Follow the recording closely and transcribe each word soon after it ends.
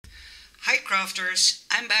crafters,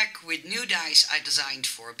 I'm back with new dies I designed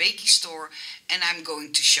for Beki Store and I'm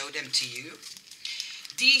going to show them to you.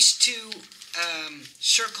 These two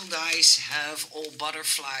circle dies have all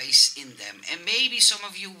butterflies in them, and maybe some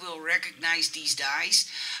of you will recognize these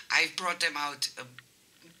dies. I've brought them out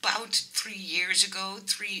about 3 years ago,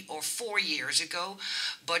 3 or 4 years ago,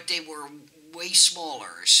 but they were way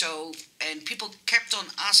smaller. So, and people kept on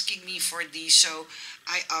asking me for these, so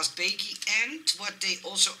I asked Beki, and what they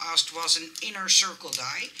also asked was an inner circle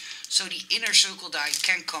die. So the inner circle die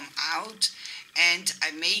can come out, and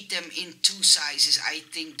I made them in 2 sizes. I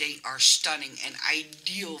think they are stunning and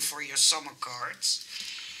ideal for your summer cards.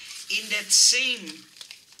 In that same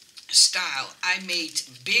style, I made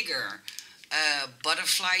bigger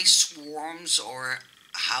butterfly swarms, or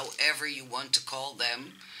however you want to call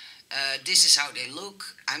them. This is how they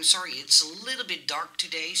look. I'm sorry, it's a little bit dark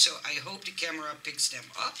today, so I hope the camera picks them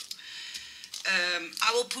up.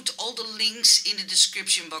 I will put all the links in the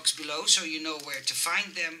description box below so you know where to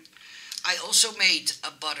find them. I also made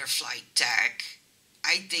a butterfly tag.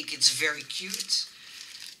 I think it's very cute.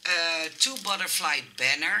 2 butterfly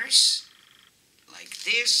banners, like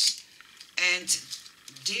this, and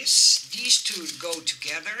these two go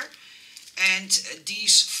together, and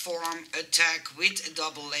these form a tag with a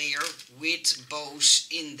double layer with bows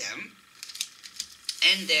in them.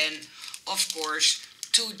 And then, of course,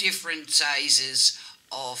 2 different sizes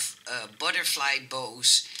of butterfly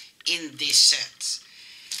bows in this set.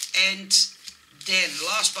 And then,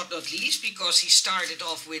 last but not least, because he started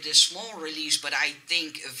off with a small release, but I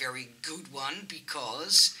think a very good one,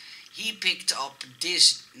 because he picked up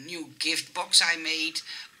this new gift box I made,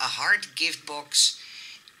 a heart gift box,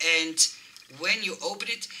 and when you open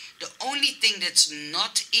it, the only thing that's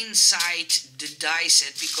not inside the die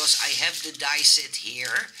set, because I have the die set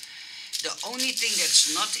here, the only thing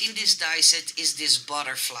that's not in this die set is this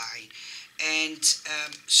butterfly. And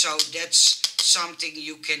so that's something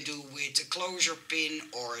you can do with a closure pin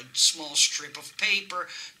or a small strip of paper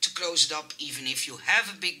to close it up, even if you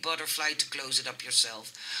have a big butterfly, to close it up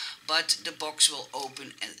yourself. But the box will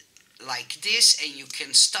open like this, and you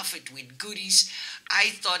can stuff it with goodies. I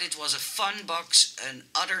thought it was a fun box, an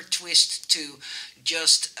other twist to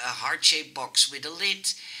just a heart-shaped box with a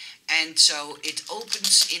lid. And so it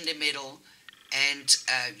opens in the middle, and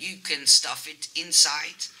you can stuff it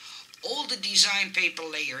inside. All the design paper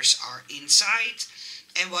layers are inside,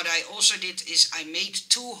 and what I also did is I made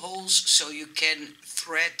 2 holes so you can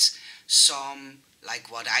thread some,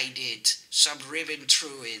 like what I did, some ribbon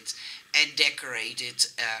through it and decorate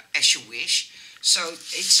it as you wish. So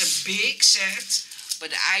it's a big set,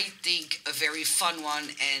 but I think a very fun one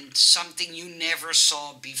and something you never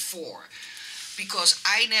saw before, because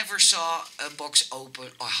I never saw a box open,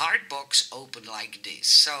 or hard box open like this.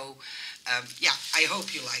 So yeah, I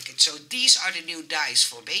hope you like it. So these are the new dies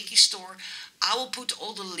for Beki Store. I will put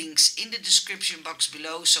all the links in the description box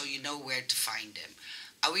below so you know where to find them.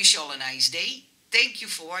 I wish you all a nice day. Thank you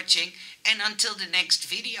for watching, and until the next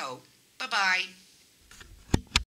video, bye bye.